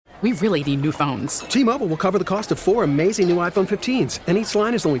We really need new phones. T-Mobile will cover the cost of 4 amazing new iPhone 15s, and each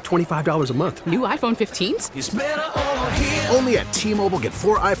line is only $25 a month. New iPhone 15s? It's better over here. Only at T-Mobile, get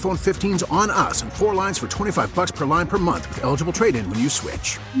 4 iPhone 15s on us and 4 lines for $25 per line per month with eligible trade-in when you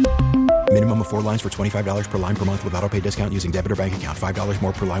switch. Minimum of 4 lines for $25 per line per month with autopay discount using debit or bank account. $5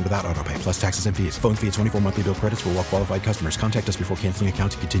 more per line without autopay, plus taxes and fees. Phone fee at 24 monthly bill credits for well-qualified customers. Contact us before canceling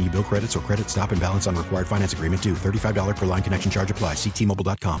account to continue bill credits or credit stop and balance on required finance agreement due. $35 per line connection charge applies. See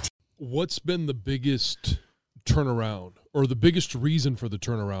T-Mobile.com. What's been the biggest turnaround or the biggest reason for the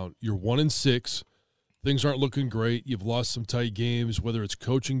turnaround? You're 1-6. Things aren't looking great. You've lost some tight games, whether it's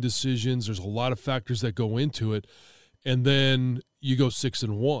coaching decisions. There's a lot of factors that go into it. And then you go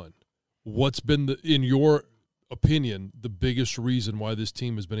 6-1. What's been, in your opinion, the biggest reason why this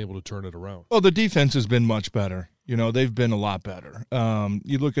team has been able to turn it around? Well, the defense has been much better. You know, they've been a lot better.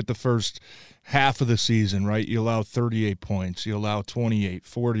 You look at the first half of the season, right? You allow 38 points. You allow 28,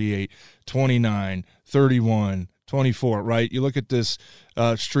 48, 29, 31, 24, right? You look at this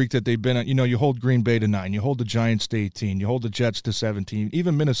streak that they've been on. You know, you hold Green Bay to 9. You hold the Giants to 18. You hold the Jets to 17.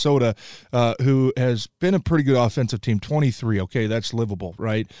 Even Minnesota, who has been a pretty good offensive team, 23. Okay, that's livable,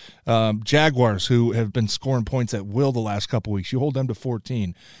 right? Jaguars, who have been scoring points at will the last couple weeks, you hold them to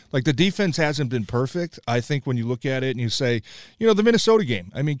 14. Like, the defense hasn't been perfect. I think when you look at it and you say, you know, the Minnesota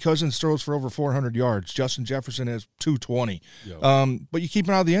game, I mean, Cousins throws for over 400 yards. Justin Jefferson has 220. Yeah. But you keep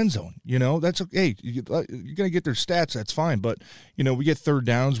him out of the end zone. You know, that's okay. You're going to get their stats. That's fine. But, you know, we get third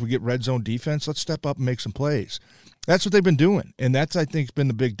downs, we get red zone defense. Let's step up and make some plays. That's what they've been doing. And that's, I think, been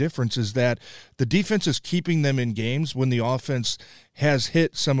the big difference, is that the defense is keeping them in games when the offense has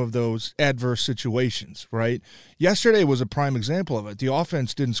hit some of those adverse situations, right? Yesterday was a prime example of it. The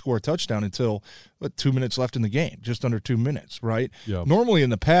offense didn't score a touchdown until 2 minutes left in the game, just under 2 minutes, right? Yeah. Normally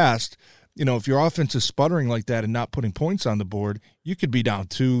in the past, you know, if your offense is sputtering like that and not putting points on the board, you could be down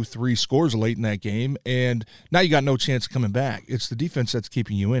 2-3 scores late in that game, and now you got no chance of coming back. It's the defense that's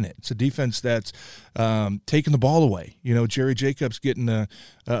keeping you in it. It's a defense that's taking the ball away. You know, Jerry Jacobs getting a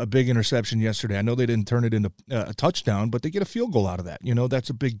big interception yesterday. I know they didn't turn it into a touchdown, but they get a field goal out of that. You know, that's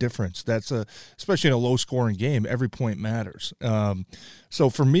a big difference. Especially in a low-scoring game, every point matters. So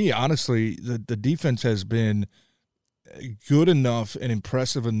for me, honestly, the defense has been good enough and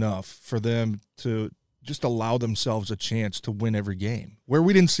impressive enough for them to just allow themselves a chance to win every game, where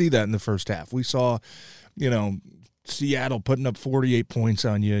we didn't see that in the first half. We saw, you know, Seattle putting up 48 points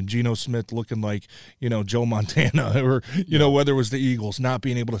on you and Geno Smith looking like, you know, Joe Montana, or, you know, whether it was the Eagles not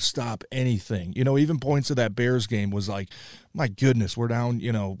being able to stop anything. You know, even points of that Bears game was like, my goodness, we're down,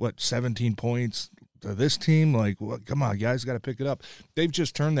 17 points to this team. Like, well, come on, guys, got to pick it up. They've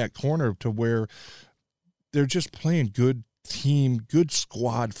just turned that corner to where they're just playing good team, good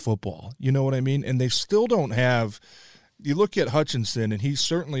squad football. You know what I mean? And they still don't have – you look at Hutchinson, and he's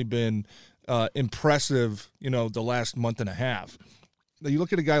certainly been impressive, the last month and a half. You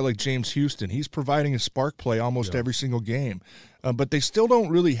look at a guy like James Houston, he's providing a spark play almost every single game. But they still don't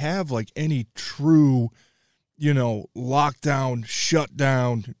really have, like, any true, lockdown,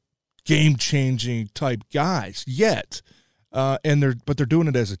 shutdown, game-changing type guys yet. But they're doing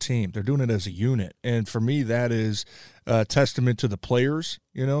it as a team. They're doing it as a unit. And for me, that is a testament to the players,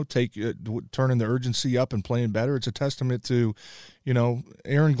 turning the urgency up and playing better. It's a testament to,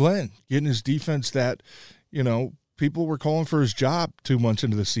 Aaron Glenn getting his defense that, people were calling for his job 2 months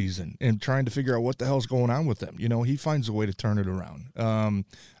into the season and trying to figure out what the hell's going on with them. He finds a way to turn it around.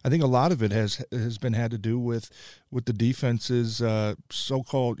 I think a lot of it had to do with the defense's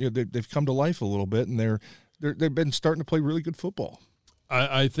so-called, they've come to life a little bit, and they've been starting to play really good football.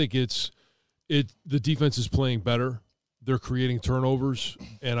 I think the defense is playing better. They're creating turnovers,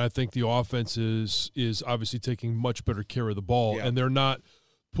 and I think the offense is obviously taking much better care of the ball, and they're not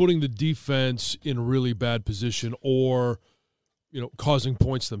putting the defense in a really bad position or, causing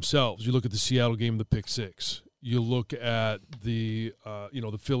points themselves. You look at the Seattle game, the pick six. You look at the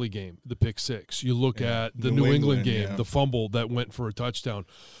the Philly game, the pick six. You look at the New England game, the fumble that went for a touchdown.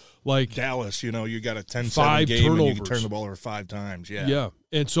 Like Dallas, you got a 10-7 game turnovers. And you can turn the ball over 5 times. Yeah.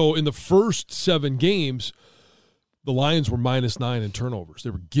 And so in the first 7 games, the Lions were -9 in turnovers.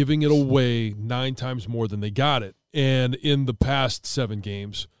 They were giving it away 9 times more than they got it. And in the past 7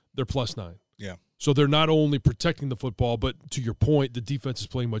 games, they're +9. Yeah. So they're not only protecting the football, but to your point, the defense is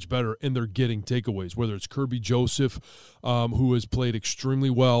playing much better, and they're getting takeaways, whether it's Kirby Joseph, who has played extremely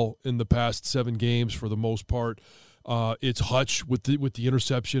well in the past 7 games for the most part. It's Hutch with the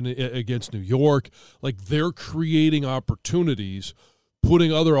interception against New York. Like, they're creating opportunities,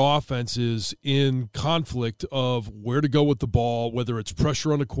 putting other offenses in conflict of where to go with the ball, whether it's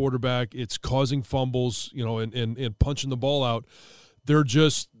pressure on the quarterback, it's causing fumbles, and punching the ball out. They're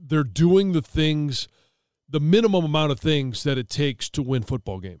they're doing the things, the minimum amount of things that it takes to win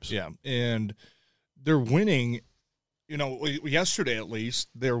football games. Yeah, and they're winning, yesterday at least,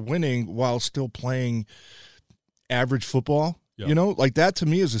 they're winning while still playing average football. Yeah. Like that to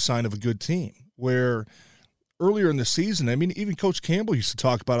me is a sign of a good team, where earlier in the season, I mean, even Coach Campbell used to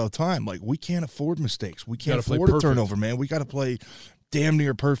talk about all the time, like, we can't afford mistakes. We can't afford a turnover, man. We got to play damn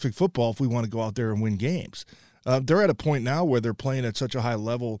near perfect football if we want to go out there and win games. They're at a point now where they're playing at such a high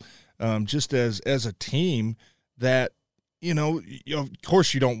level, just as a team, that of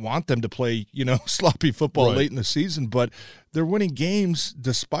course you don't want them to play sloppy football right. late in the season, but they're winning games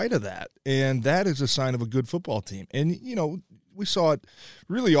despite of that, and that is a sign of a good football team. And we saw it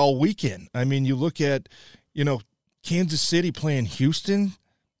really all weekend. I mean, you look at Kansas City playing Houston.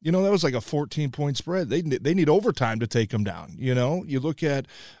 That was like a 14-point spread. They need overtime to take them down. You look at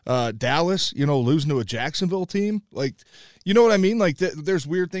Dallas, losing to a Jacksonville team. Like, you know what I mean? Like, there's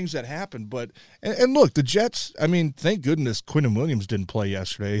weird things that happen. But and look, the Jets, I mean, thank goodness Quinnen Williams didn't play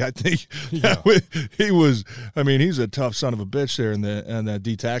yesterday. I think he was, I mean, he's a tough son of a bitch there in that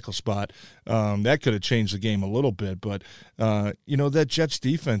D tackle spot. That could have changed the game a little bit. But, that Jets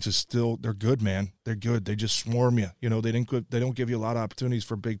defense is still, they're good, man. They're good. They just swarm you. They don't give you a lot of opportunities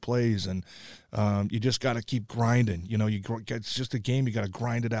for big plays, and you just got to keep grinding. It's just a game. You got to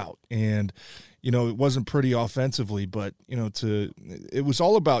grind it out. And, it wasn't pretty offensively, but, it was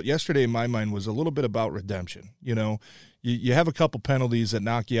all about, yesterday in my mind was a little bit about redemption. You have a couple penalties that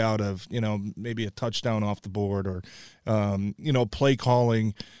knock you out of, maybe a touchdown off the board, or, play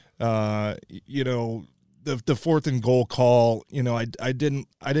calling, the 4th and goal call. I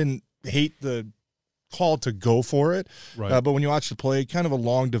didn't hate the call to go for it, right. But when you watch the play, kind of a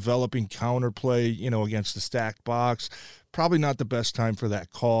long developing counter play, against the stacked box, probably not the best time for that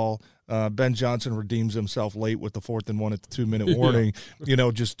call. Ben Johnson redeems himself late with the 4th and 1 at the 2-minute warning,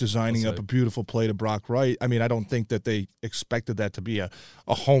 just designing up a beautiful play to Brock Wright. I mean, I don't think that they expected that to be a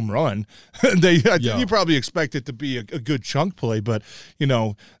home run. You probably expect it to be a good chunk play, but,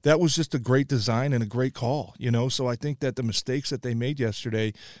 that was just a great design and a great call, So I think that the mistakes that they made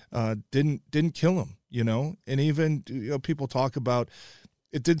yesterday didn't kill them, And even, people talk about,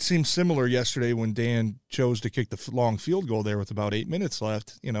 it did seem similar yesterday when Dan chose to kick the long field goal there with about 8 minutes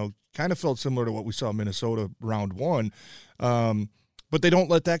left. Kind of felt similar to what we saw in Minnesota round 1. But they don't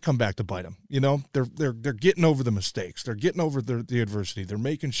let that come back to bite them. They're getting over the mistakes. They're getting over the adversity. They're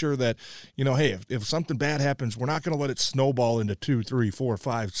making sure that, hey, if something bad happens, we're not going to let it snowball into 2, 3, 4,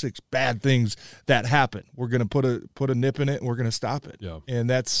 5, 6 bad things that happen. We're going to put a nip in it, and we're going to stop it. Yeah. And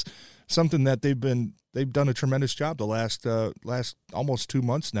that's something that they've done a tremendous job the last almost 2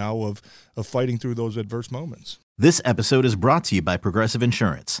 months now of fighting through those adverse moments. This episode is brought to you by Progressive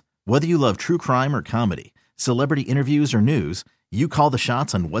Insurance. Whether you love true crime or comedy, celebrity interviews or news, you call the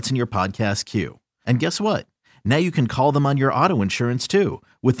shots on what's in your podcast queue. And guess what? Now you can call them on your auto insurance too,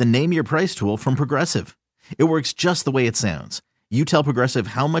 with the Name Your Price tool from Progressive. It works just the way it sounds. You tell Progressive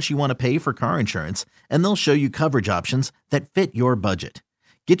how much you want to pay for car insurance, and they'll show you coverage options that fit your budget.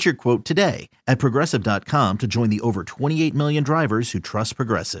 Get your quote today at Progressive.com to join the over 28 million drivers who trust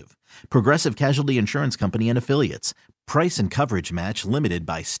Progressive. Progressive Casualty Insurance Company and Affiliates. Price and coverage match limited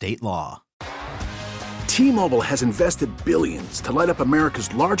by state law. T-Mobile has invested billions to light up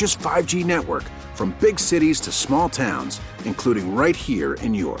America's largest 5G network, from big cities to small towns, including right here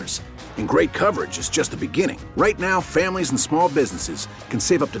in yours. And great coverage is just the beginning. Right now, families and small businesses can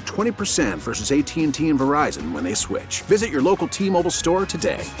save up to 20% versus AT&T and Verizon when they switch. Visit your local T-Mobile store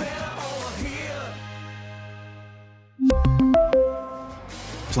today.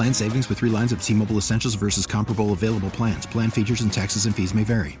 Plan savings with 3 lines of T-Mobile Essentials versus comparable available plans. Plan features and taxes and fees may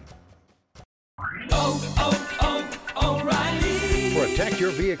vary. Protect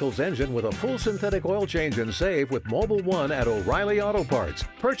your vehicle's engine with a full synthetic oil change and save with Mobil 1 at O'Reilly Auto Parts.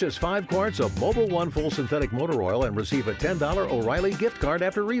 Purchase 5 quarts of Mobil 1 full synthetic motor oil and receive a $10 O'Reilly gift card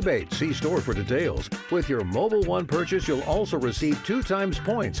after rebate. See store for details. With your Mobil 1 purchase, you'll also receive 2 times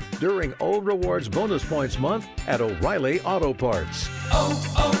points during O Rewards Bonus Points Month at O'Reilly Auto Parts.